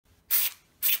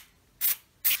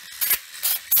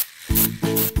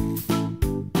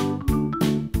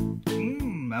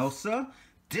welcome, Elsa.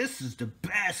 This is the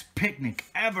best picnic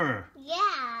ever.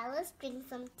 Yeah, let's drink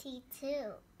some tea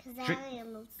too, because I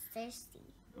am thirsty.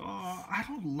 Oh, I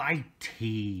don't like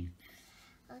tea.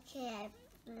 Okay, I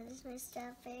finished my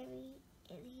strawberry,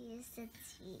 and here's the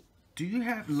tea. Do you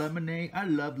have lemonade? I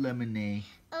love lemonade.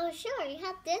 Oh, sure, you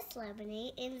have this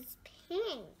lemonade, and it's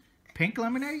pink. Pink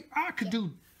lemonade? I could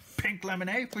do pink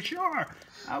lemonade for sure.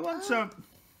 I want some.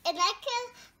 And I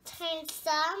can turn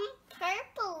some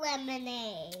purple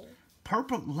lemonade.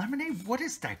 Purple lemonade? What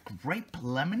is that? Grape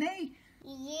lemonade?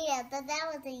 Yeah, but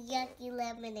that was a yucky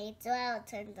lemonade, so I will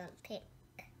turn them pink.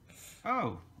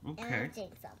 Oh, okay. And I'll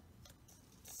drink some.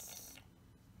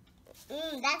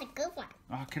 That's a good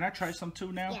one. Can I try some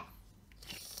too now? Yeah.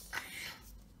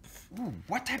 Ooh,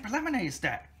 what type of lemonade is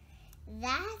that?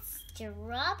 That's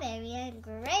strawberry and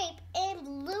grape and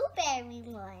blueberry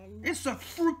one. It's a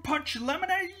fruit punch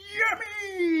lemonade.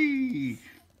 Yummy!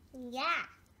 Yeah.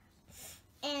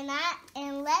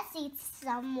 And let's eat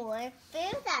some more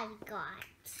food I got.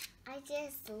 I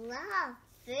just love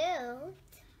food.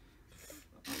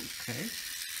 Okay.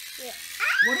 Yeah.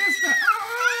 What is that?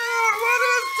 Oh, what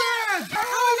is that?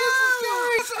 Oh,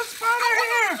 this is a spider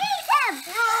here.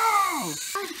 Oh!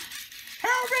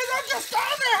 Help me! They're just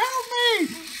down there. Help me!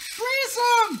 Freeze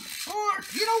them! Or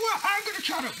you know what? I'm gonna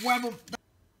try to web them.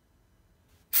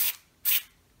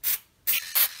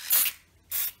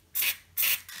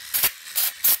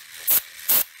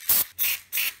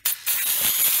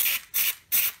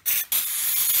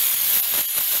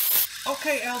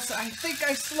 Okay, Elsa, I think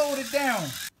I slowed it down.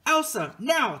 Elsa,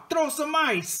 now throw some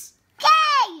ice.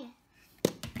 Okay!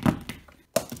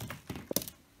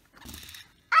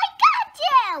 I got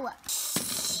you!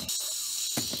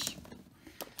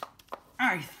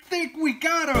 I think we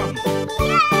got him.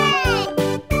 Yay!